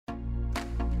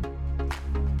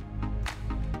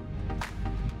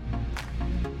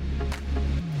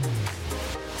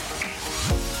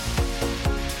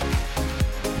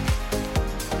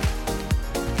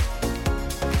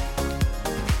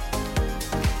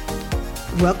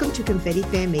Welcome to Confetti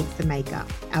Fair Meets the Maker,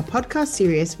 our podcast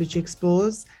series which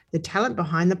explores the talent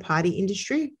behind the party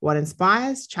industry, what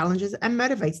inspires, challenges, and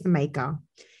motivates the maker.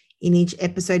 In each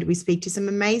episode, we speak to some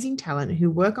amazing talent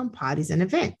who work on parties and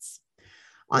events.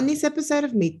 On this episode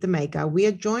of Meet the Maker, we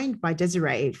are joined by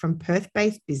Desiree from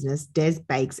Perth-based business Des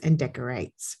Bakes and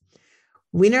Decorates.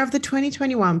 Winner of the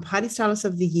 2021 Party Stylist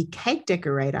of the Year Cake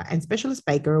Decorator and Specialist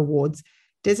Baker Awards,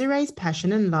 Desiree's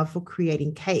passion and love for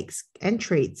creating cakes and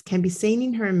treats can be seen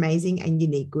in her amazing and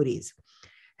unique goodies.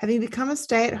 Having become a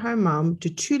stay-at-home mum to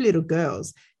two little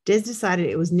girls, Des decided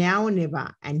it was now or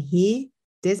never, and here,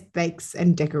 Des Bakes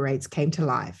and Decorates came to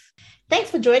life. Thanks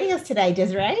for joining us today,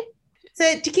 Desiree.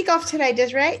 So to kick off today,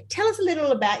 Desiree, tell us a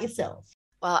little about yourself.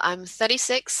 Well, I'm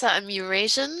 36, I'm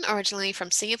Eurasian, originally from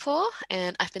Singapore,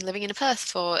 and I've been living in Perth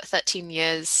for 13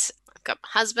 years. I've got my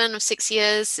husband of 6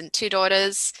 years and two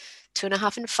daughters,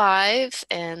 2.5 and 5.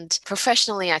 And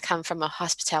professionally, I come from a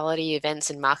hospitality, events,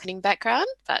 and marketing background.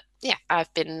 But yeah,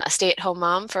 I've been a stay-at-home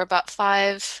mom for about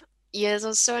 5 years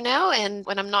or so now. And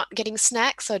when I'm not getting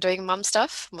snacks or doing mum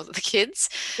stuff with the kids,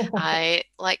 I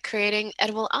like creating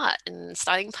edible art and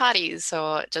starting parties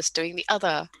or just doing the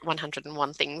other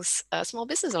 101 things a small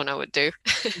business owner would do.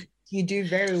 You do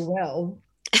very well.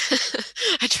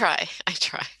 I try.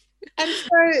 And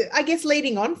so I guess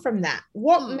leading on from that,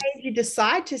 what made you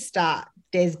decide to start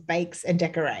Des Bakes and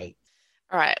Decorate?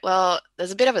 All right. Well,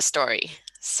 there's a bit of a story.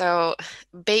 So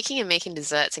baking and making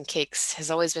desserts and cakes has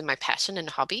always been my passion and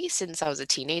hobby since I was a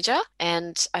teenager.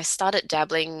 And I started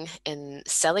dabbling in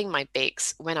selling my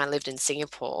bakes when I lived in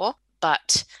Singapore,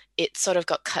 but it sort of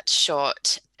got cut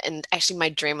short. And actually my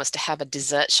dream was to have a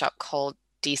dessert shop called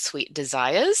D Sweet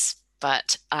Desires,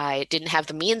 but I didn't have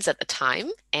the means at the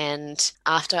time. And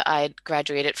after I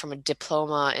graduated from a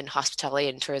diploma in hospitality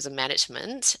and tourism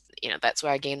management, that's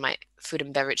where I gained my food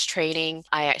and beverage training.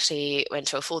 I actually went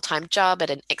to a full-time job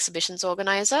at an exhibitions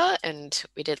organizer, and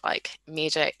we did like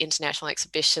major international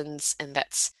exhibitions, and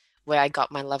that's where I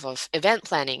got my love of event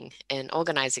planning and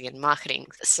organizing and marketing.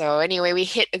 So anyway, we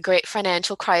hit a great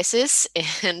financial crisis,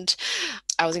 and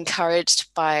I was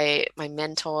encouraged by my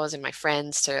mentors and my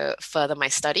friends to further my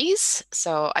studies.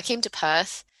 So I came to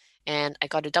Perth and I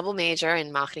got a double major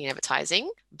in marketing and advertising.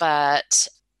 But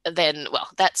then,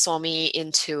 that saw me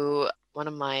into one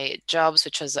of my jobs,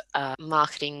 which was a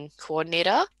marketing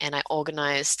coordinator. And I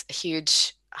organized a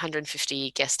huge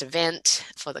 150 guest event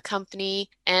for the company,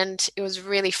 and it was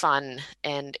really fun,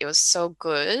 and it was so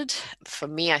good for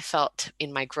me. I felt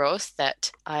in my growth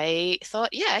that I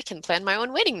thought, I can plan my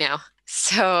own wedding now.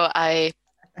 So I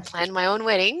planned my own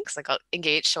wedding because I got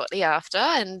engaged shortly after,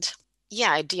 and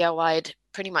I DIY'd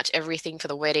pretty much everything for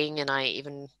the wedding, and I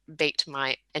even baked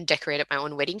and decorated my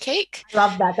own wedding cake. I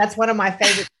love that. That's one of my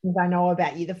favorite things I know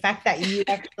about you. The fact that you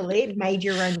actually made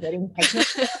your own wedding cake.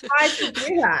 How did you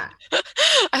do that?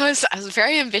 I was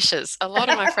very ambitious. A lot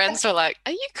of my friends were like,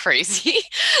 "Are you crazy?"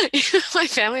 My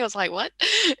family was like, "What?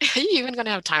 Are you even going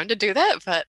to have time to do that?"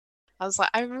 But I was like,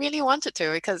 I really wanted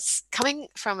to, because coming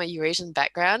from a Eurasian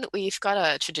background, we've got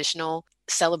a traditional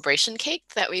celebration cake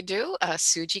that we do, a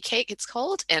suji cake it's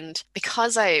called. And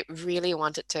because I really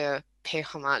wanted to pay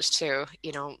homage to,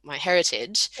 my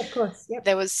heritage, Of course, yep.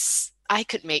 I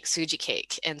could make suji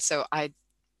cake. And so I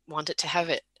wanted to have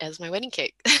it as my wedding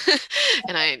cake.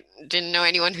 And I didn't know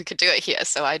anyone who could do it here,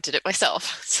 so I did it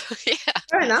myself. So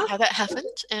Fair enough. How that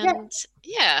happened. And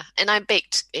and I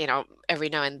baked, every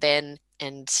now and then.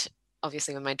 And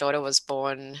obviously when my daughter was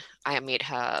born, I made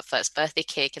her first birthday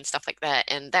cake and stuff like that.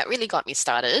 And that really got me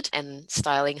started and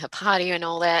styling her party and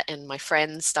all that. And my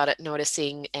friends started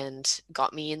noticing and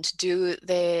got me in to do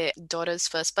their daughter's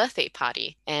first birthday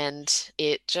party. And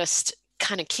it just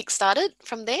kind of kickstarted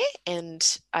from there,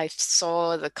 and I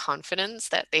saw the confidence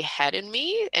that they had in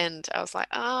me, and I was like,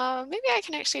 maybe I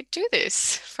can actually do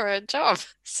this for a job.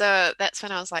 So that's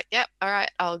when I was like, yep, all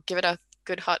right, I'll give it a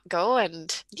good hot go.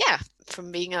 And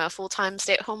from being a full-time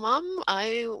stay-at-home mom,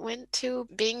 I went to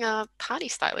being a party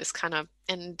stylist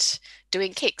and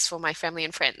doing cakes for my family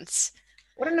and friends.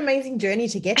 What an amazing journey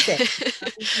to get there.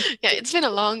 It's been a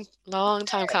long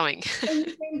time coming. And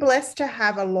you've been blessed to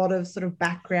have a lot of sort of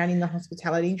background in the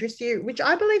hospitality industry, which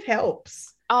I believe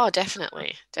helps. Oh,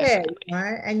 definitely. Yeah,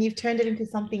 and you've turned it into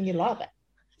something you love.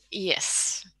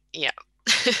 Yes. Yeah.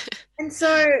 And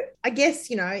so I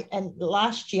guess, and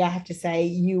last year I have to say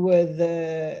you were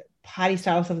the Party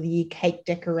Stylist of the Year Cake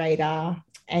Decorator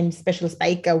and Specialist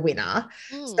Baker winner.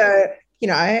 So,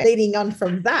 leading on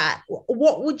from that,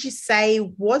 what would you say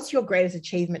was your greatest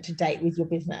achievement to date with your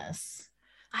business?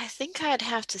 I think I'd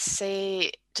have to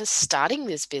say just starting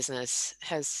this business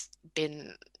has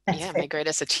been That's yeah, fair. my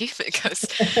greatest achievement because,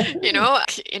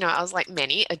 I was like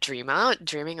many, a dreamer,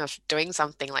 dreaming of doing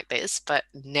something like this, but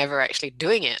never actually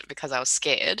doing it because I was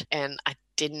scared and I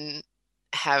didn't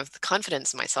have the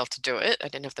confidence in myself to do it. I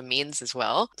didn't have the means as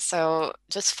well. So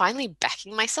just finally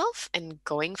backing myself and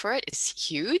going for it is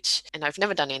huge. And I've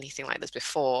never done anything like this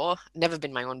before, never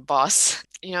been my own boss,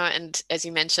 and as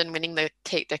you mentioned, winning the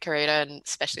cake decorator and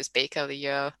specialist baker of the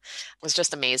year was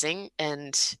just amazing.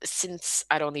 And since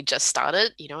I'd only just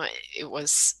started, it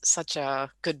was such a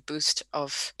good boost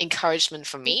of encouragement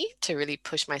for me to really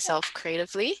push myself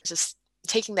creatively, just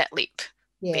taking that leap,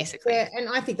 Yeah, basically. yeah, and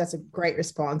I think that's a great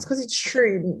response because it's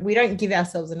true. We don't give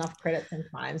ourselves enough credit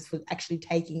sometimes for actually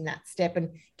taking that step and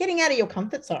getting out of your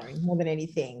comfort zone more than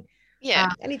anything.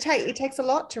 Yeah, And it takes a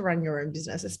lot to run your own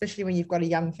business, especially when you've got a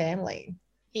young family.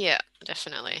 yeah,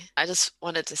 definitely. I just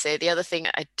wanted to say the other thing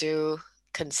I do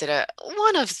consider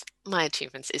one of my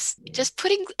achievements is just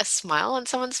putting a smile on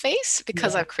someone's face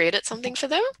because Yeah. I've created something for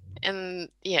them. And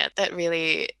yeah, that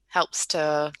really helps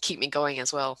to keep me going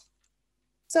as well.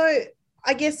 So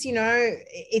I guess,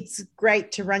 it's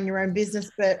great to run your own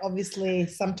business, but obviously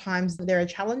sometimes there are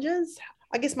challenges.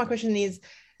 I guess my question is,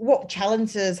 what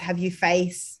challenges have you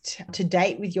faced to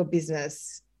date with your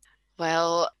business?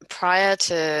 Well, prior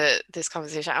to this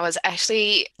conversation, I was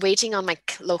actually waiting on my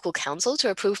local council to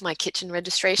approve my kitchen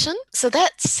registration. So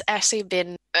that's actually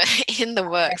been in the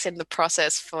works, in the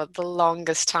process for the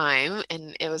longest time.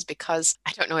 And it was because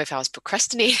I don't know if I was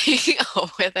procrastinating or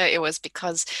whether it was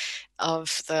because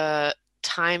of the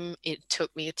time it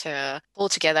took me to pull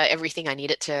together everything I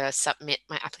needed to submit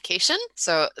my application.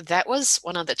 So that was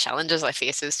one of the challenges I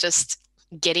faced is just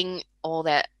getting all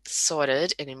that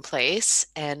sorted and in place.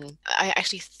 And I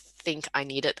actually think I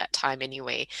needed that time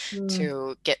anyway Mm.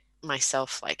 to get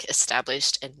myself like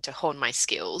established and to hone my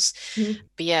skills. Mhm.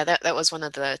 But yeah, that was one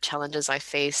of the challenges I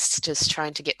faced, just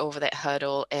trying to get over that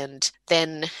hurdle. And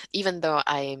then even though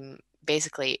I'm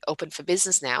basically open for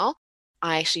business now,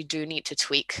 I actually do need to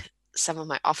tweak some of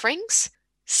my offerings.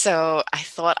 So I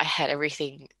thought I had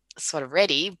everything sort of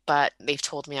ready, but they've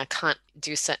told me I can't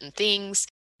do certain things.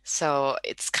 So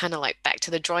it's kind of like back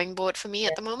to the drawing board for me Yeah,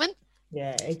 at the moment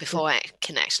yeah, before I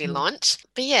can actually launch.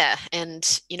 But yeah, and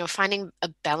finding a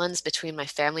balance between my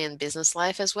family and business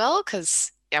life as well,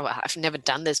 because yeah, well, I've never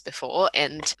done this before,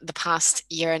 and the past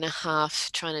year and a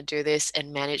half trying to do this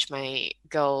and manage my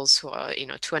girls who are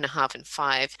 2.5 and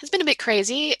 5 has been a bit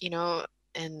crazy,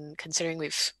 and considering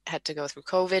we've had to go through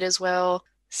COVID as well.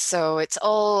 So it's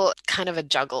all kind of a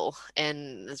juggle,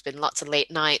 and there's been lots of late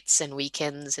nights and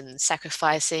weekends and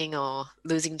sacrificing or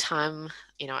losing time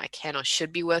I can or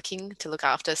should be working to look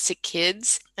after sick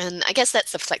kids. And I guess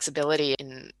that's the flexibility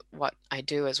in what I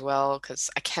do as well, because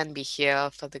I can be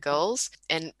here for the girls.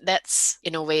 And that's,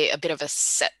 in a way, a bit of a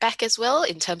setback as well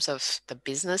in terms of the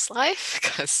business life,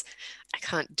 because I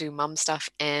can't do mum stuff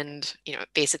and,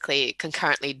 basically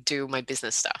concurrently do my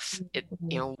business stuff.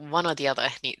 One or the other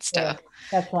needs yeah, to,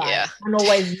 that's right. yeah. And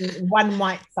always one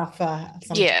might suffer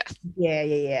sometimes. Yeah. Yeah,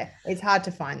 yeah, yeah. It's hard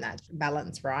to find that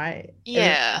balance, right?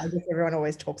 Yeah. I guess everyone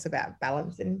always talks about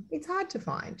balance, and it's hard to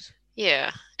find.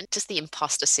 Yeah, and just the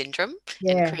imposter syndrome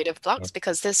and Yeah. creative blocks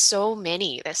because there's so Mhm.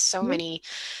 many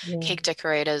Yeah. cake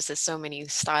decorators, there's so many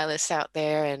stylists out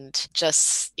there, and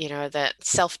just, that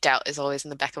self-doubt is always in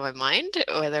the back of my mind,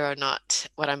 whether or not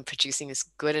what I'm producing is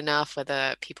good enough,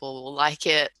 whether people will like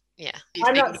it. Yeah. Do you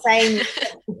I'm think? not saying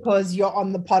because you're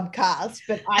on the podcast,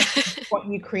 but I think what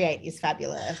you create is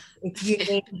fabulous. It's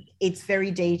unique, it's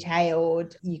very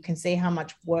detailed. You can see how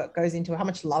much work goes into it, how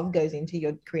much love goes into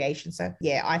your creation. So,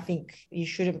 yeah, I think you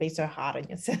shouldn't be so hard on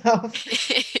yourself.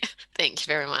 Thank you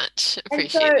very much.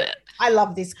 And so Appreciate that. I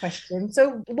love this question.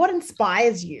 So, what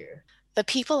inspires you? The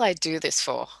people I do this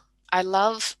for. I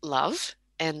love love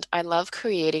and I love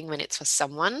creating when it's for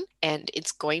someone and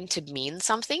it's going to mean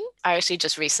something. I actually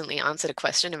just recently answered a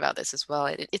question about this as well.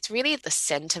 It's really the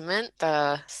sentiment,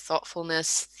 the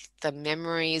thoughtfulness, the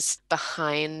memories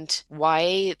behind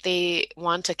why they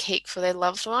want a cake for their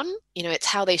loved one. It's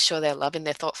how they show their love in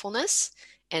their thoughtfulness.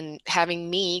 And having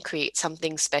me create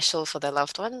something special for their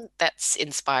loved one, that's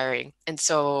inspiring. And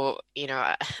so,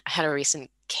 I had a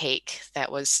recent cake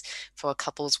that was for a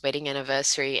couple's wedding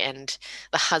anniversary, and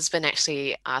the husband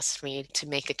actually asked me to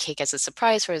make a cake as a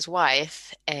surprise for his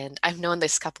wife. And I've known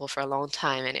this couple for a long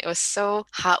time, and it was so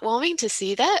heartwarming to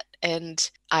see that. And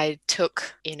I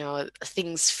took,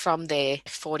 things from their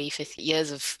 40, 50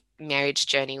 years of marriage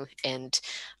journey, and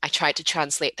I tried to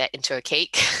translate that into a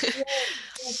cake.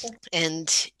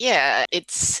 And yeah,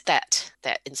 it's that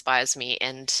inspires me.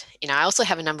 And I also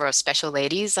have a number of special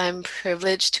ladies I'm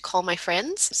privileged to call my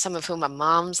friends, some of whom are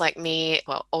moms like me,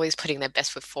 well, always putting their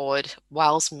best foot forward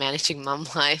whilst managing mum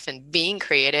life and being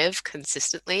creative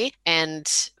consistently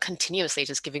and continuously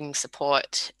just giving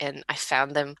support. And I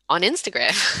found them on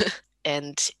Instagram.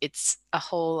 And it's a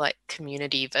whole like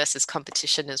community versus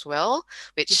competition as well,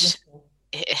 which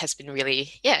it has been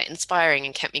really, inspiring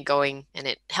and kept me going. And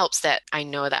it helps that I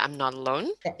know that I'm not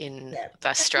alone in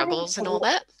the struggles and all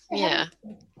that. Yeah.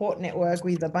 Support network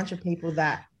with a bunch of people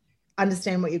that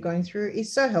understand what you're going through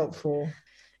is so helpful.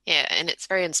 Yeah, and it's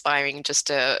very inspiring just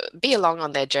to be along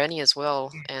on their journey as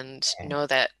well and know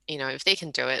that, if they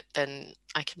can do it, then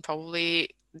I can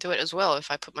probably do it as well if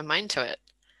I put my mind to it.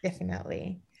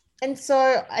 Definitely. And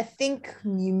so I think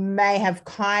you may have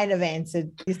kind of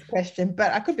answered this question,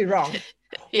 but I could be wrong.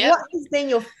 Yeah. What has been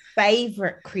your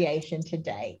favorite creation to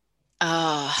date?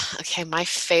 Okay. My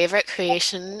favorite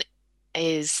creation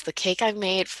is the cake I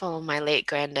made for my late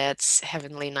granddad's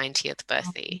heavenly 90th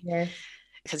birthday. Yes.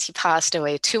 Because he passed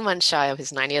away 2 months shy of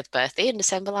his 90th birthday in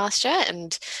December last year,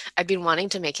 and I'd been wanting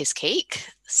to make his cake.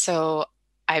 So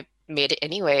I made it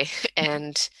anyway.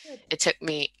 And it took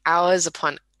me hours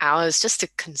upon hours just to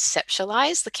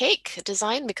conceptualize the cake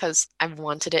design because I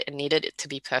wanted it and needed it to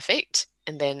be perfect.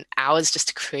 And then hours just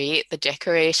to create the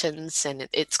decorations. And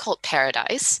it's called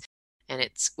Paradise. And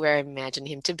it's where I imagine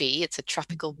him to be. It's a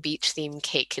tropical beach themed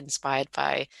cake inspired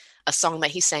by a song that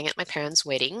he sang at my parents'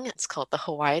 wedding. It's called the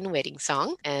Hawaiian Wedding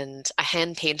Song. And I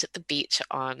hand painted the beach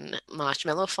on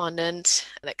marshmallow fondant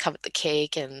that covered the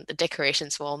cake, and the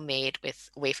decorations were all made with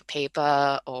wafer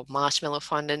paper or marshmallow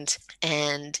fondant.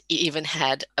 And it even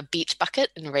had a beach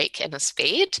bucket and rake and a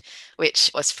spade,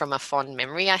 which was from a fond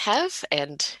memory I have.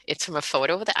 And it's from a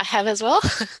photo that I have as well.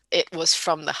 It was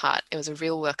from the heart. It was a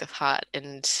real work of heart.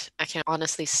 And I can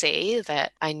honestly say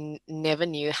that I never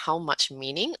knew how much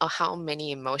meaning or how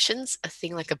many emotions a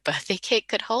thing like a birthday cake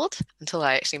could hold until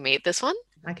I actually made this one.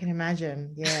 I can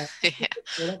imagine. Yeah. Yeah.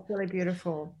 That's really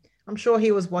beautiful. I'm sure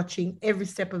he was watching every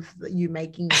step of you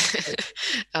making it.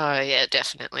 Oh, yeah,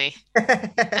 definitely.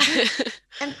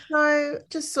 And so,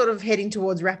 just sort of heading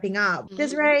towards wrapping up,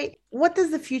 Desiree, what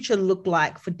does the future look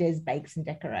like for Des Bakes and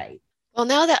Decorate? Well,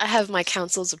 now that I have my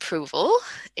council's approval,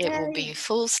 it will be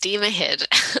full steam ahead.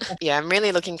 Yeah, I'm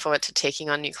really looking forward to taking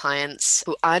on new clients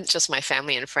who aren't just my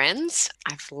family and friends.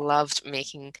 I've loved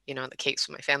making, the cakes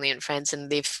for my family and friends, and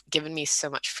they've given me so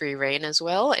much free rein as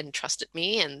well and trusted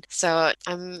me. And so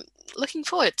I'm looking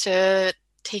forward to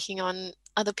taking on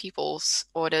other people's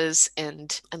orders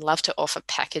and love to offer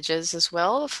packages as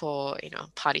well for,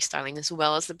 party styling as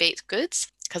well as the baked goods.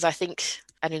 Because I think,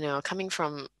 I don't know, coming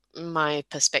from my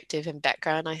perspective and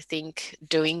background, I think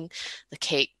doing the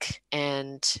cake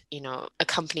and,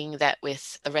 accompanying that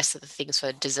with the rest of the things for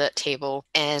a dessert table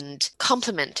and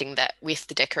complementing that with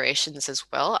the decorations as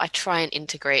well, I try and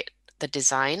integrate the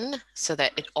design so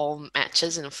that it all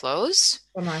matches and flows.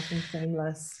 So nice and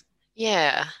seamless.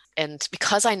 Yeah. And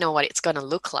because I know what it's going to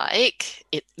look like,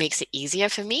 it makes it easier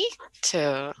for me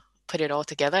to put it all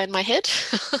together in my head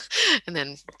and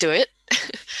then do it.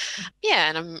 Yeah,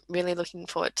 and I'm really looking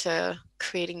forward to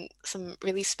creating some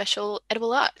really special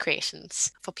edible art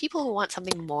creations for people who want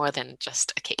something more than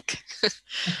just a cake.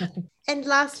 And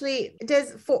lastly,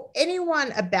 for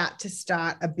anyone about to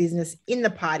start a business in the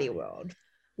party world,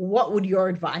 what would your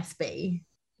advice be?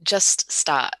 Just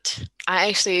start. I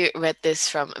actually read this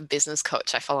from a business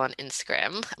coach I follow on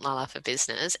Instagram, Lala for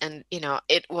Business. And,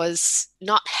 it was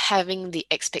not having the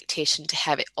expectation to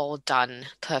have it all done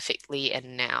perfectly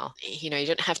and now. You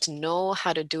don't have to know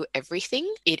how to do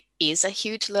everything. It is a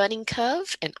huge learning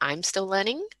curve, and I'm still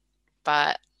learning.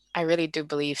 But I really do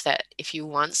believe that if you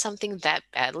want something that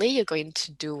badly, you're going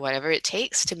to do whatever it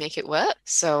takes to make it work.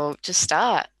 So just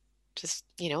start. Just,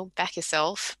 back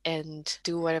yourself and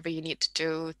do whatever you need to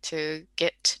do to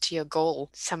get to your goal.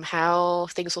 Somehow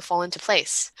things will fall into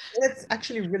place. That's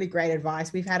actually really great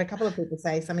advice. We've had a couple of people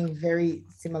say something very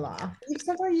similar.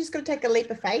 Sometimes you just got to take a leap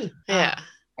of faith. Yeah.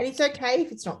 And it's okay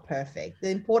if it's not perfect.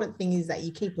 The important thing is that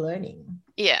you keep learning.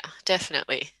 Yeah,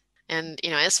 definitely. And,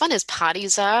 as fun as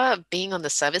parties are, being on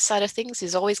the service side of things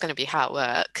is always going to be hard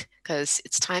work because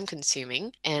it's time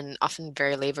consuming and often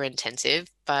very labor intensive.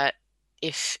 But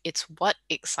if it's what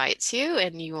excites you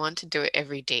and you want to do it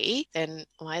every day, then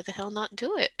why the hell not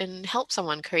do it and help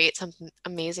someone create some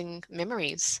amazing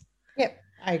memories? Yep,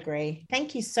 I agree.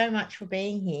 Thank you so much for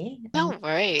being here. No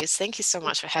worries. Thank you so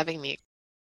much for having me.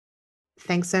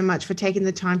 Thanks so much for taking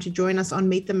the time to join us on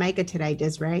Meet the Maker today,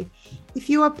 Desiree. If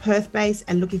you are Perth-based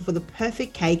and looking for the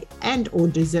perfect cake and or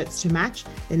desserts to match,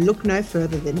 then look no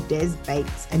further than Des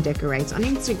Bakes and Decorates on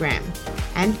Instagram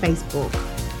and Facebook.